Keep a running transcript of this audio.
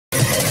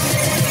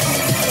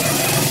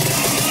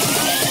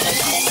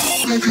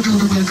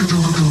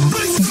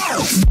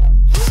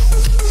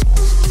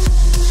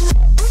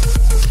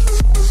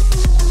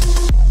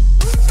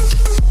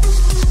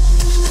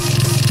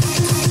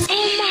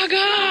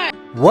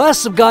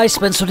What's up guys,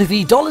 Spencer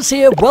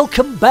here,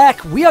 welcome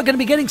back. We are going to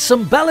be getting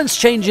some balance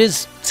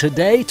changes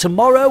today,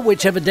 tomorrow,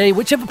 whichever day,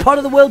 whichever part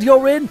of the world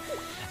you're in.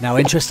 Now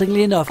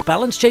interestingly enough,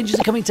 balance changes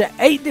are coming to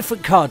 8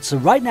 different cards, so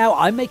right now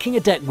I'm making a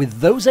deck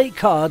with those 8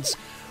 cards,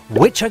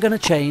 which are going to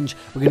change.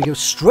 We're going to go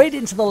straight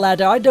into the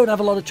ladder. I don't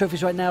have a lot of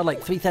trophies right now,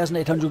 like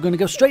 3,800. We're going to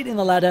go straight in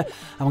the ladder,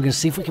 and we're going to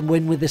see if we can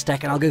win with this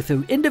deck, and I'll go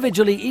through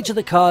individually each of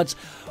the cards,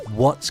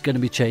 what's going to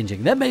be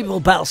changing. Then maybe we'll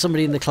battle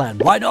somebody in the clan.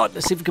 Why not?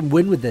 Let's see if we can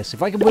win with this.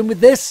 If I can win with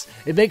this,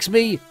 it makes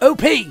me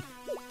OP.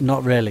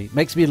 Not really. It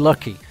makes me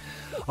lucky.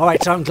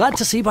 Alright, so I'm glad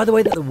to see, by the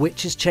way, that the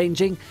Witch is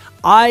changing.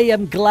 I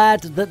am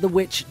glad that the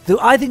Witch...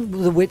 I think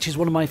the Witch is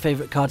one of my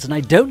favourite cards, and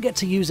I don't get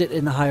to use it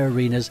in the higher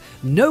arenas.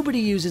 Nobody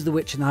uses the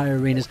Witch in the higher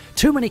arenas.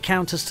 Too many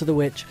counters to the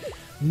Witch.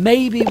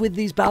 Maybe with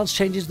these balance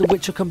changes, the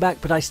Witch will come back,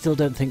 but I still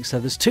don't think so.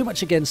 There's too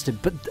much against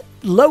it. But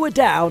lower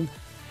down,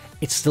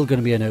 it's still going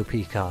to be an OP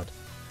card.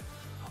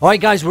 Alright,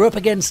 guys, we're up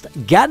against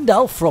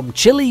Gandalf from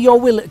Chili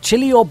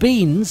or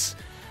Beans.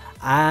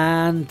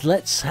 And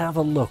let's have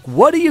a look.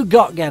 What do you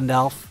got,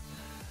 Gandalf?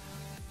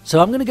 So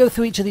I'm going to go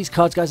through each of these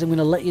cards, guys. I'm going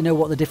to let you know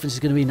what the difference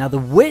is going to be. Now, the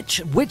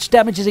Witch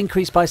damage is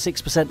increased by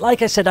 6%.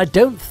 Like I said, I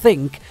don't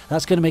think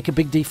that's going to make a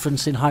big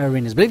difference in higher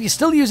arenas. But if you're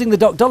still using the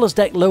Doc Dollars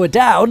deck lower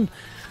down,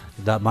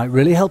 that might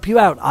really help you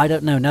out. I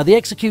don't know. Now, the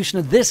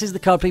Executioner, this is the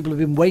card people have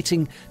been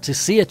waiting to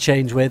see a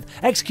change with.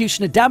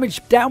 Executioner,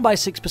 damage down by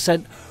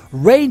 6%.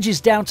 Range is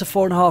down to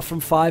 4.5 from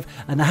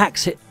 5. And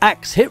the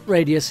axe hit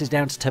radius is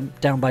down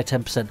by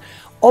 10%.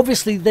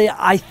 Obviously,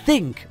 I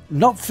think,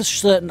 not for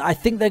certain, I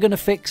think they're going to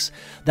fix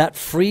that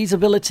freeze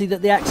ability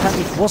that the axe had,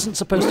 which wasn't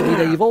supposed to be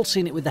there. You've all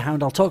seen it with the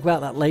Hound. I'll talk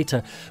about that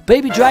later.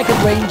 Baby Dragon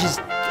range is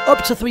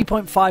up to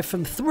 3.5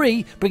 from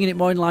 3, bringing it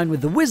more in line with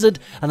the Wizard,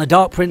 and the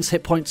Dark Prince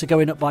hit points are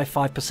going up by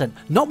 5%.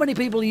 Not many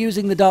people are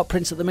using the Dark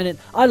Prince at the minute.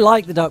 I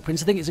like the Dark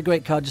Prince. I think it's a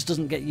great card, just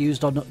doesn't get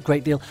used on a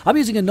great deal. I'm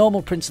using a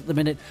normal Prince at the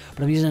minute,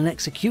 but I'm using an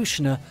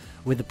Executioner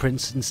with the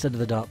Prince instead of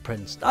the Dark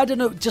Prince. I don't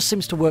know, it just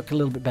seems to work a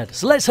little bit better.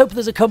 So let's hope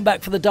there's a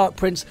comeback for the Dark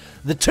Prince.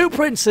 The 2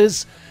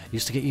 Princes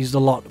used to get used a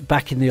lot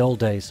back in the old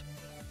days.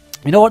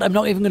 You know what? I'm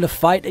not even going to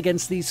fight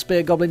against these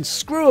Spear Goblins.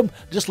 Screw them.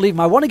 Just leave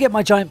them. I want to get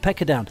my Giant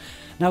PEKKA down.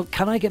 Now,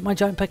 can I get my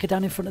Giant PEKKA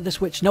down in front of this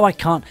Witch? No, I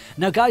can't.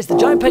 Now, guys, the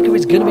Giant PEKKA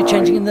is going to be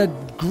changing, and the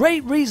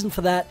great reason for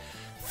that,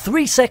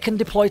 3-second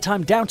deploy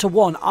time down to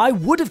 1. I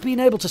would have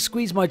been able to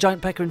squeeze my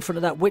Giant PEKKA in front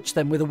of that Witch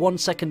then with a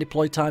 1-second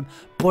deploy time,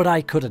 but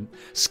I couldn't.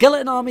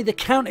 Skeleton Army, the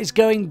count is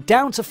going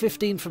down to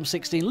 15 from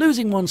 16,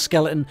 losing 1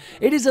 skeleton.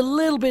 It is a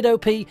little bit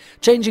OP.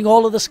 Changing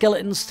all of the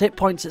skeletons, hit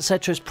points,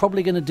 etc. is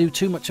probably going to do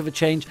too much of a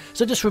change,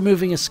 so just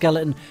removing a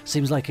skeleton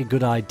seems like a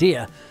good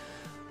idea.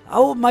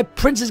 Oh, my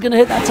Prince is going to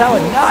hit that tower.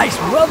 Nice!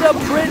 Well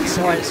done, Prince!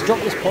 Alright, let's drop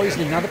this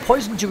poisoning. Now, the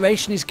poison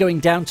duration is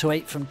going down to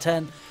 8 from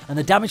 10, and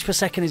the damage per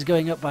second is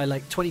going up by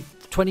like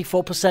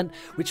 24%,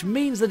 which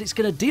means that it's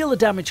going to deal the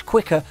damage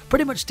quicker,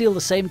 pretty much deal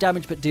the same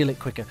damage, but deal it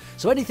quicker.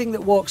 So anything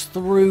that walks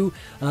through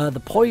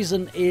the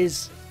poison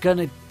is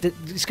going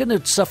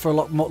to suffer a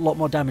lot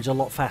more damage a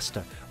lot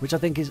faster, which I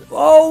think is...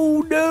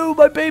 Oh, no,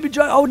 my baby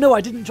dragon... Oh, no, I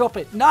didn't drop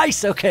it.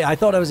 Nice! Okay, I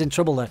thought I was in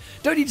trouble there.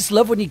 Don't you just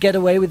love when you get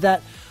away with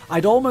that?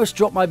 I'd almost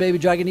dropped my baby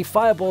dragon. He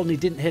fireballed and he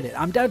didn't hit it.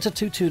 I'm down to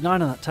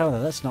 229 on that tower,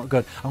 though. That's not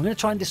good. I'm going to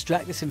try and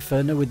distract this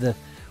Inferno with the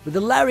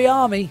Larry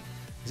Army.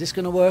 Is this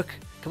going to work?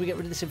 Can we get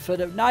rid of this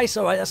Inferno? Nice,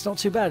 alright, that's not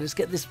too bad. Let's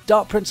get this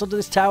Dark Prince onto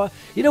this tower.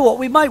 You know what?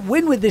 We might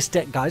win with this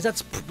deck, guys.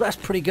 That's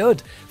pretty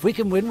good. If we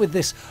can win with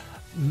this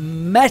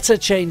meta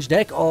change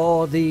deck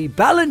or the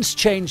balance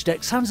change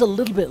deck, sounds a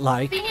little bit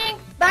like...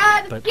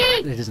 But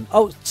it isn't.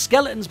 Oh,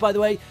 skeletons, by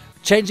the way.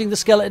 Changing the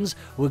skeletons.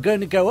 We're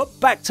going to go up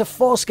back to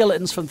 4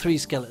 skeletons from 3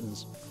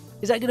 skeletons.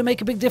 Is that going to make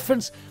a big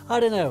difference?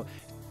 I don't know.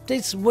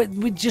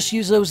 We just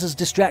use those as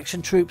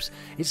distraction troops.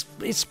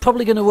 It's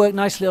probably going to work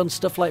nicely on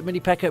stuff like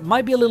Mini PEKKA. It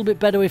might be a little bit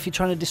better if you're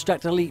trying to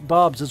distract elite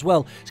barbs as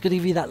well. It's going to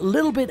give you that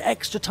little bit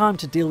extra time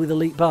to deal with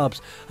elite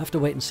barbs. I have to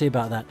wait and see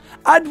about that.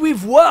 And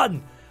we've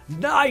won!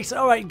 Nice!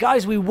 Alright,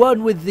 guys, we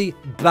won with the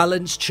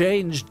balance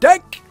change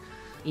deck.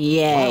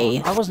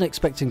 Yay. Wow, I wasn't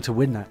expecting to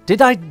win that.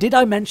 Did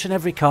I mention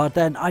every card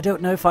then? I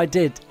don't know if I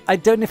did. I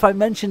don't know if I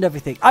mentioned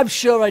everything. I'm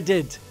sure I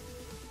did.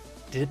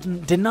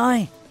 Didn't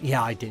I?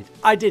 Yeah, I did.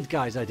 I did,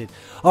 guys, I did.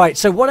 Alright,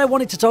 so what I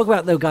wanted to talk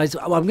about, though, guys,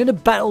 I'm going to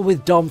battle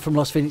with Dom from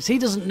Lost Phoenix. He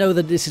doesn't know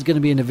that this is going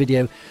to be in a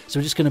video, so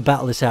we're just going to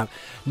battle this out.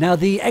 Now,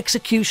 the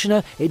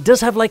Executioner, it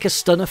does have, like, a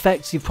stun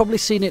effect. You've probably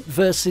seen it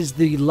versus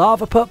the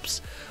Lava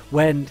Pups,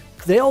 when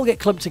they all get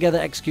clumped together,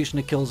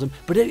 Executioner kills them.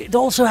 But it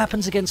also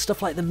happens against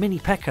stuff like the Mini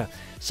PEKKA.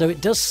 So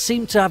it does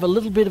seem to have a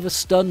little bit of a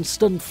stun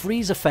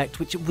freeze effect,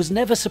 which it was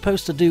never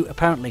supposed to do,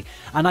 apparently.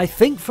 And I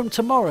think from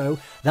tomorrow,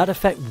 that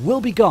effect will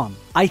be gone.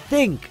 I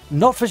think.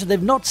 Not for sure.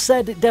 They've not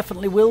said it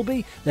definitely will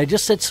be. They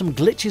just said some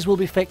glitches will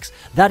be fixed.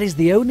 That is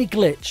the only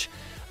glitch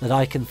that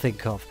I can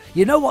think of.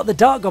 You know what? The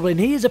Dark Goblin,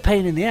 he is a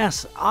pain in the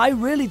ass. I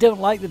really don't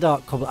like the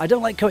Dark Goblin. I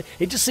don't like coming.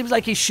 It just seems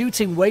like he's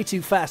shooting way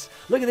too fast.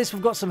 Look at this.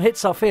 We've got some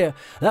hits off here.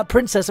 That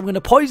princess, I'm going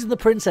to poison the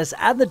princess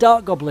and the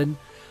Dark Goblin.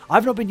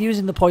 I've not been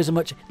using the poison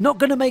much. Not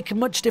going to make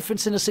much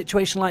difference in a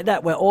situation like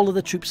that where all of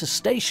the troops are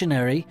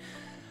stationary.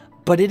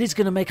 But it is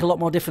going to make a lot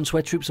more difference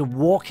where troops are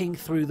walking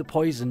through the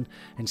poison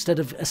instead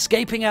of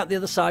escaping out the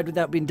other side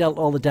without being dealt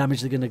all the damage.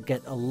 They're going to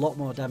get a lot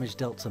more damage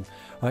dealt to them.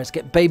 All right, let's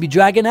get Baby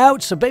Dragon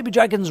out. So Baby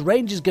Dragon's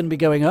range is going to be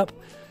going up.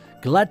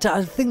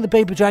 I think the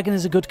Baby Dragon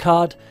is a good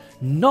card.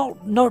 Not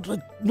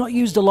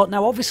used a lot.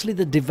 Now, obviously,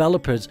 the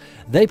developers,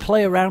 they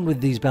play around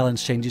with these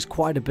balance changes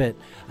quite a bit.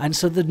 And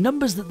so the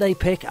numbers that they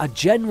pick are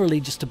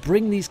generally just to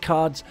bring these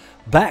cards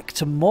back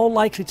to more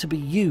likely to be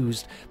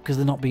used because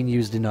they're not being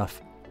used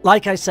enough.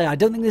 Like I say, I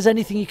don't think there's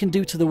anything you can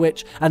do to the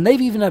witch, and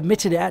they've even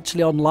admitted it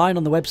actually online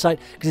on the website,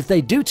 because if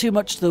they do too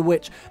much to the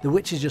witch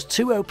is just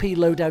too OP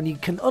low down. You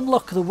can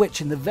unlock the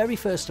witch in the very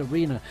first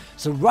arena.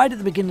 So right at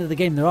the beginning of the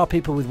game, there are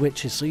people with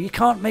witches, so you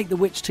can't make the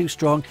witch too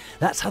strong.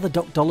 That's how the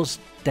Doc Dollars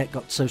deck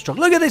got so strong.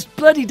 Look at this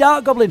bloody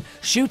Dark Goblin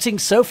shooting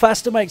so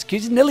fast at my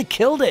execution, nearly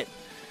killed it.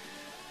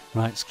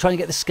 Right, let's try and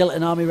get the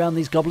skeleton army around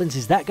these goblins.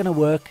 Is that going to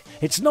work?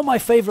 It's not my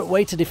favourite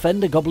way to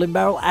defend a goblin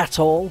barrel at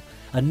all.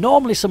 And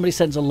normally somebody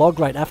sends a log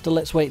right after.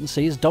 Let's wait and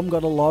see. Has Dom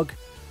got a log?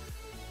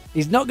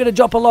 He's not going to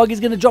drop a log. He's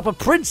going to drop a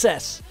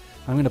princess.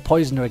 I'm going to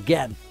poison her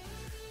again.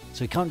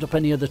 So he can't drop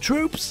any other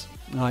troops.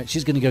 All right,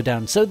 she's going to go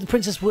down. So the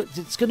princess,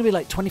 it's going to be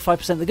like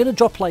 25%. They're going to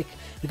drop like,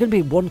 they're going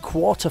to be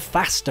 1/4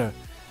 faster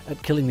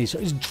at killing these.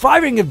 He's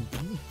firing a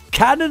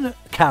cannon.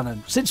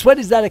 Since when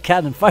is that a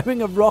cannon?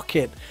 Firing a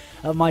rocket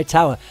at my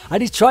tower.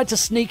 And he's tried to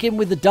sneak in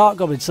with the Dark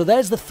Goblin. So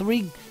there's the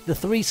three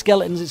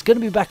skeletons. It's going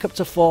to be back up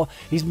to 4.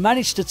 He's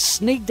managed to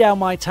sneak down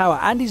my tower,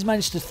 and he's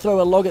managed to throw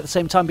a log at the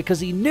same time because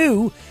he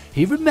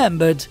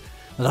remembered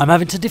that I'm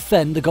having to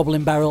defend the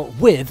goblin barrel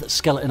with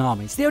skeleton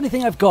army. It's the only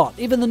thing I've got.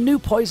 Even the new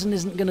poison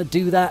isn't going to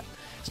do that.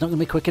 It's not going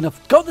to be quick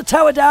enough. Got the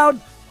tower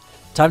down.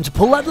 Time to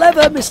pull that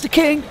lever, Mr.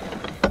 King.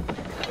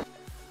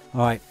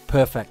 All right,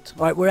 perfect.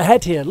 All right, we're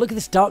ahead here. Look at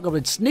this Dark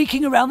Goblin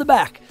sneaking around the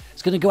back.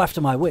 It's going to go after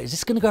my witch. Is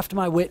this going to go after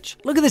my witch?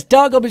 Look at this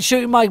Dark Goblin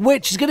shooting my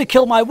witch. He's going to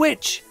kill my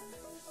witch.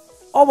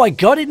 Oh my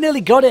god, he nearly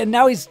got it, and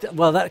now he's...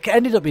 Well, that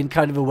ended up being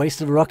kind of a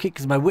waste of a rocket,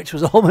 because my witch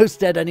was almost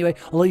dead anyway.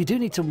 Although you do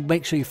need to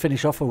make sure you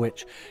finish off a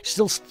witch.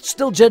 She's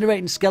still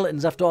generating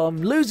skeletons after all.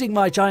 I'm losing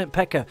my Giant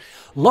PEKKA.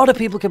 A lot of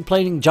people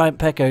complaining Giant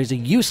PEKKA is a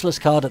useless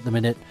card at the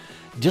minute.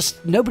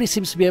 Just nobody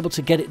seems to be able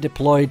to get it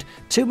deployed.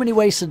 Too many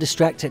ways to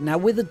distract it. Now,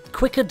 with a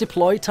quicker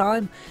deploy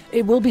time,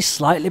 it will be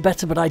slightly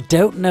better, but I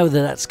don't know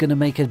that that's going to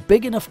make a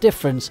big enough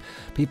difference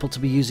people to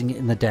be using it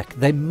in the deck.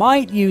 They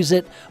might use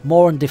it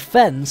more on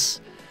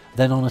defense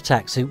than on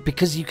attack. So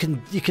because you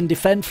can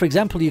defend, for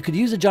example, you could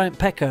use a Giant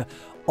PEKKA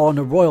on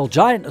a Royal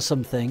Giant or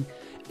something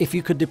if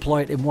you could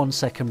deploy it in 1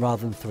 second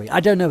rather than 3. I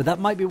don't know, that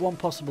might be one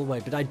possible way,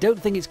 but I don't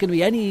think it's going to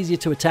be any easier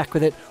to attack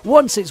with it.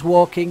 Once it's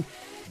walking,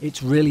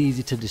 it's really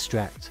easy to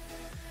distract.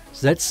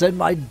 So let's send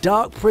my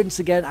Dark Prince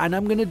again, and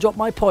I'm going to drop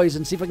my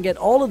poison, see if I can get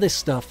all of this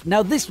stuff.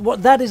 Now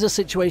that is a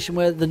situation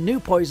where the new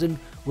poison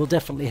will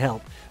definitely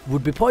help.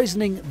 Would be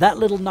poisoning that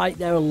little knight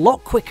there a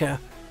lot quicker.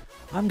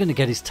 I'm going to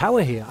get his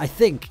tower here, I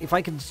think. If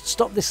I can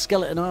stop this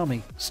skeleton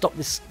army, stop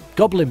this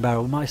goblin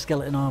barrel with my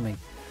skeleton army.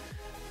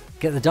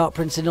 Get the Dark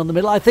Prince in on the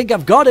middle. I think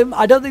I've got him.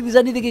 I don't think there's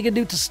anything he can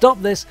do to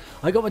stop this.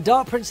 I got my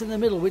Dark Prince in the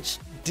middle, which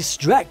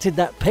distracted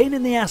that pain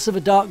in the ass of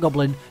a Dark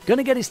Goblin. Going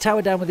to get his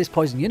tower down with this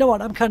poison. You know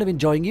what? I'm kind of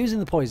enjoying using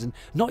the poison.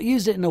 Not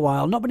used it in a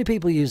while. Not many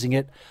people using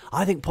it.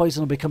 I think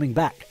poison will be coming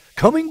back.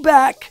 Coming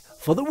back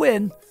for the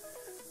win.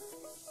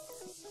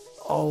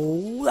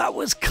 Oh, that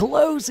was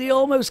close. He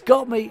almost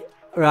got me.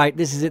 Right,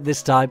 this is it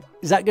this time.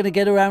 Is that going to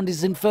get around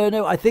his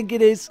Inferno? I think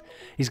it is.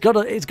 He's got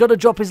to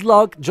drop his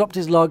log. Dropped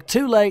his log.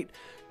 Too late.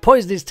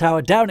 Poisoned his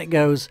tower. Down it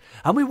goes.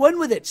 And we won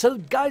with it. So,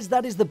 guys,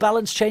 that is the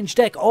balance change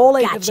deck. All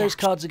 8 of those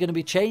cards are going to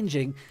be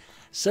changing.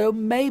 So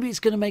maybe it's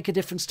going to make a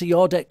difference to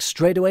your deck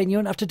straight away and you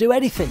don't have to do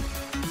anything.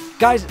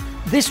 Guys,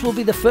 this will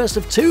be the first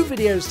of 2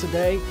 videos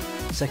today.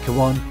 Second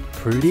one,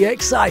 pretty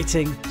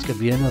exciting. It's going to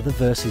be another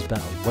versus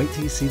battle. Wait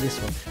till you see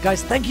this one.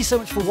 Guys, thank you so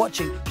much for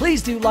watching.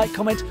 Please do like,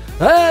 comment,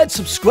 and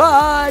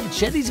subscribe.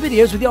 Share these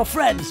videos with your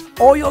friends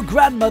or your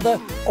grandmother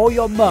or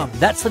your mum.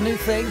 That's the new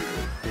thing.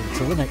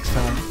 Until the next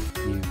time,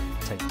 you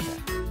take care.